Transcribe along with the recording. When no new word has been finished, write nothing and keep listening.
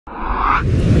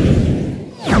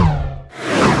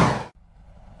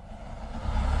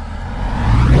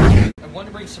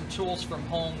some tools from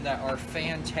home that are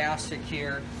fantastic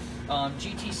here.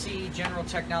 GTC, General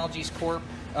Technologies Corp.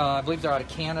 I believe they're out of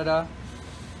Canada.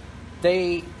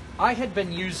 I had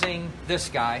been using this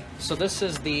guy. So this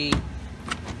is the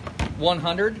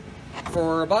 100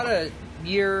 for about a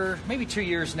year, maybe 2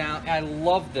 years now. I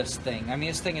love this thing. I mean,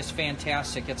 this thing is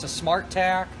fantastic. It's a smart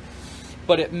tack,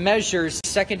 but it measures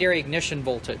secondary ignition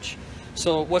voltage.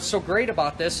 So what's so great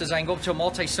about this is I can go up to a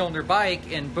multi-cylinder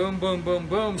bike and boom, boom, boom,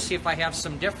 boom, see if I have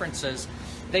some differences.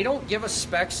 They don't give us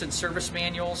specs and service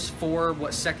manuals for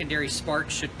what secondary spark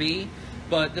should be,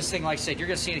 but this thing, like I said, you're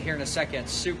going to see it here in a second.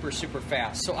 It's super, super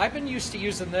fast. So I've been used to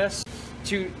using this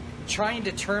to try and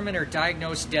determine or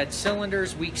diagnose dead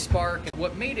cylinders, weak spark. And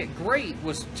what made it great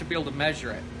was to be able to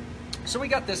measure it. So we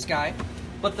got this guy,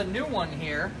 but the new one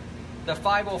here, the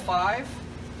 505.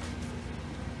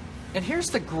 And here's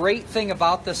the great thing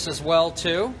about this as well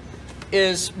too,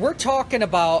 is we're talking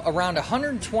about around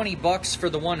 120 bucks for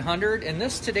the 100, and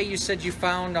this today you said you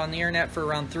found on the internet for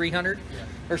around 300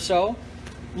 or so.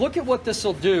 Look at what this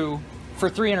will do for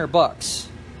 300 bucks.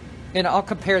 And I'll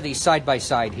compare these side by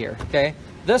side here, okay?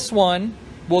 This one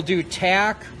will do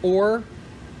tack or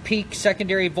peak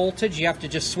secondary voltage. You have to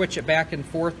just switch it back and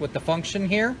forth with the function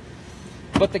here.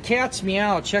 But the cat's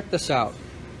meow, check this out.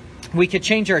 We could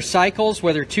change our cycles,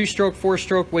 whether 2-stroke,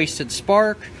 4-stroke, wasted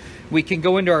spark. We can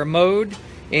go into our mode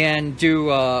and do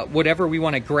whatever we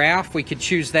want to graph. We could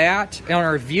choose that. On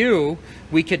our view,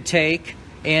 we could take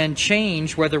and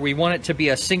change whether we want it to be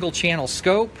a single channel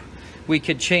scope. We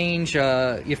could change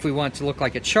if we want it to look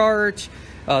like a chart.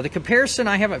 The comparison,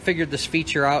 I haven't figured this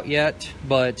feature out yet,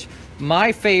 but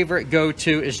my favorite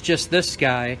go-to is just this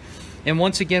guy. And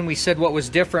once again, we said what was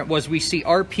different was we see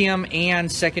RPM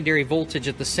and secondary voltage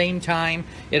at the same time.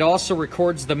 It also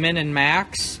records the min and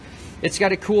max. It's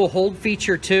got a cool hold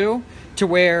feature too, to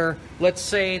where, let's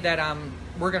say that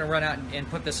we're going to run out and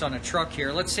put this on a truck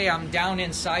here. Let's say I'm down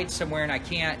inside somewhere and I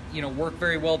can't, work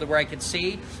very well to where I can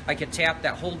see. I could tap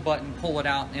that hold button, pull it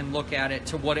out, and look at it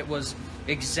to what it was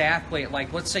exactly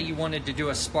like. Let's say you wanted to do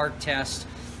a spark test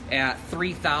at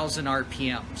 3,000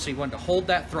 RPM. So you wanted to hold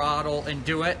that throttle and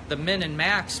do it. The min and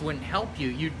max wouldn't help you.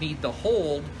 You'd need the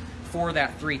hold for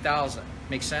that 3,000.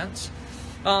 Make sense?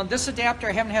 This adapter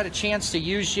I haven't had a chance to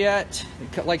use yet.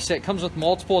 Like I said, it comes with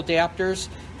multiple adapters.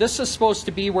 This is supposed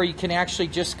to be where you can actually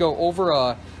just go over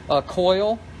a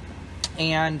coil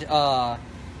and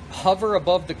hover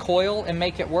above the coil and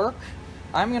make it work.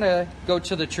 I'm going to go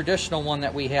to the traditional one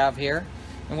that we have here.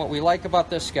 And what we like about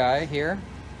this guy here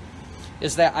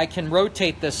is that I can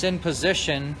rotate this in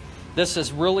position. This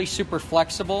is really super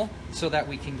flexible so that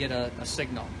we can get a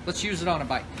signal. Let's use it on a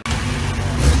bike.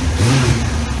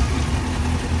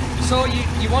 So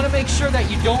you want to make sure that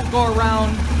you don't go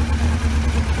around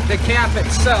the cap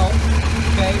itself,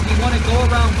 okay? You want to go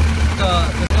around the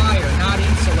wire, not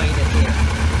insulate it here.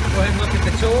 Go ahead and look at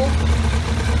the tool.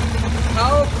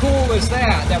 How cool is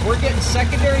that? That we're getting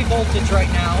secondary voltage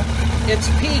right now. It's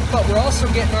peak, but we're also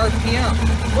getting RPM.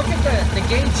 Look at the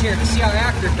gauge here to see how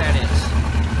accurate that is.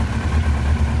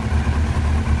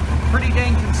 Pretty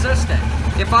dang consistent.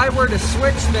 If I were to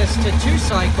switch this to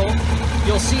 2-cycle,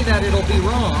 you'll see that it'll be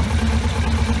wrong.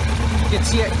 You can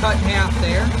see it cut in half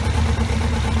there.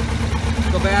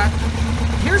 Go back.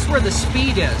 Here's where the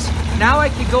speed is. Now I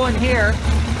can go in here.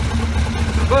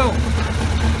 Boom.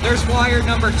 There's wire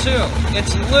number 2.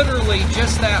 It's literally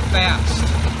just that fast.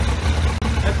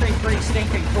 That thing's pretty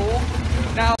stinking cool.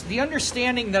 Now, the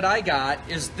understanding that I got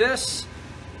is this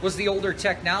was the older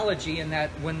technology, and that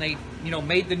when they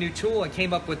made the new tool and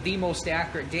came up with the most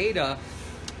accurate data,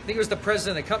 I think it was the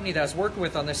president of the company that I was working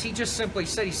with on this, he just simply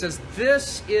said, he says,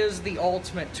 this is the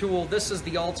ultimate tool, this is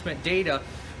the ultimate data.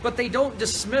 But they don't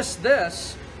dismiss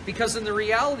this, because in the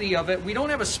reality of it, we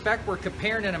don't have a spec we're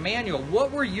comparing in a manual.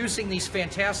 What we're using these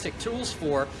fantastic tools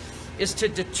for is to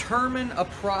determine a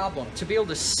problem, to be able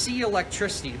to see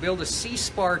electricity, to be able to see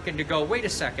spark, and to go, wait a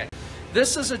second.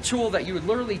 This is a tool that you would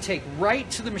literally take right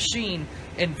to the machine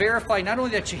and verify not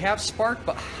only that you have spark,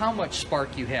 but how much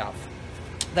spark you have.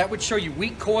 That would show you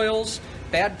weak coils,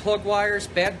 bad plug wires,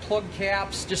 bad plug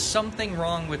caps, just something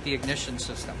wrong with the ignition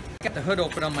system. I got the hood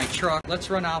open on my truck. Let's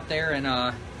run out there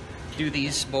and do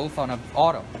these both on an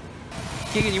auto.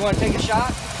 Keegan, you want to take a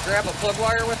shot? Grab a plug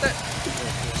wire with it?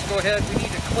 Let's go ahead. We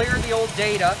need to clear the old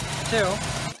data too.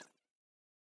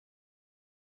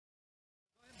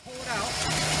 Pull it out.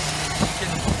 You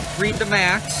can read the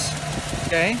max.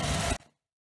 Okay.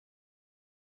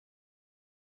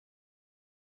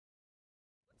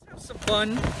 Let's have some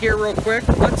fun here real quick.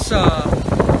 Let's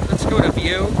go to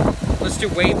view. Let's do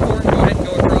waveform. Go ahead and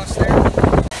go across there.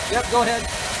 Yep, go ahead.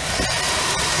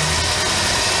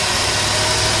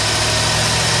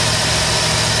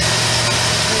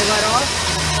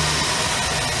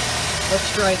 let's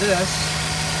try this.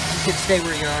 You can stay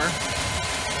where you are.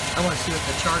 I want to see what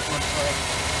the chart looks like.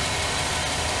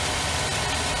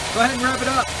 Go ahead and rev it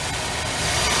up.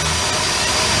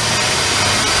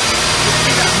 You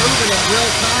see that moving in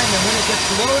real time, and when it gets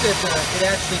loaded, it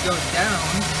actually goes down.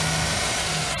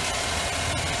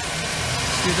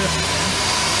 Let's do this again.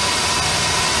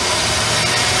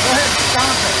 Go ahead and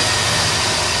stomp it.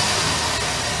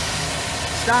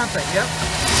 Stomp it, yep.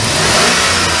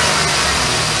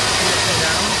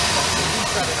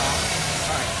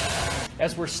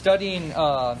 As we're studying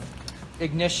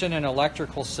ignition and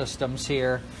electrical systems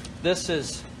here, this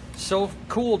is so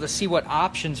cool to see what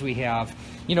options we have.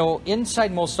 You know,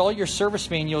 inside most all your service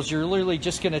manuals, you're literally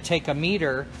just going to take a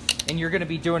meter and you're going to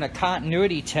be doing a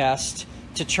continuity test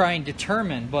to try and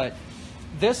determine. But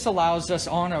this allows us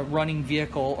on a running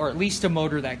vehicle, or at least a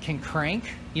motor that can crank,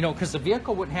 you know, because the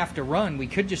vehicle wouldn't have to run. We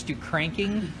could just do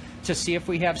cranking to see if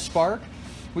we have spark.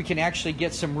 We can actually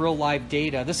get some real live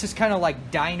data. This is kind of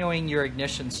like dynoing your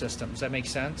ignition systems. That makes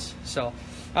sense? So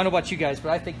I don't know about you guys,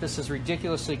 but I think this is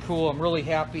ridiculously cool. I'm really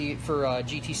happy for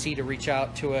GTC to reach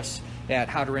out to us at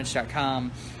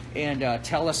howtowrench.com and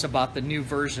tell us about the new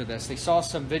version of this. They saw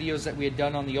some videos that we had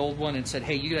done on the old one and said,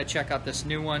 hey, you gotta check out this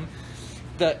new one.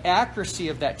 The accuracy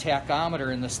of that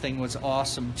tachometer in this thing was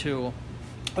awesome too.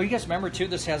 Oh, you guys remember too,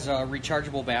 this has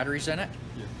rechargeable batteries in it?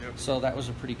 Yeah. Yep. So that was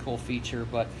a pretty cool feature.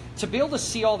 But to be able to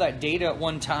see all that data at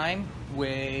one time,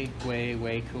 way, way,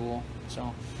 way cool.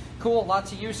 So cool,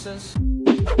 lots of uses.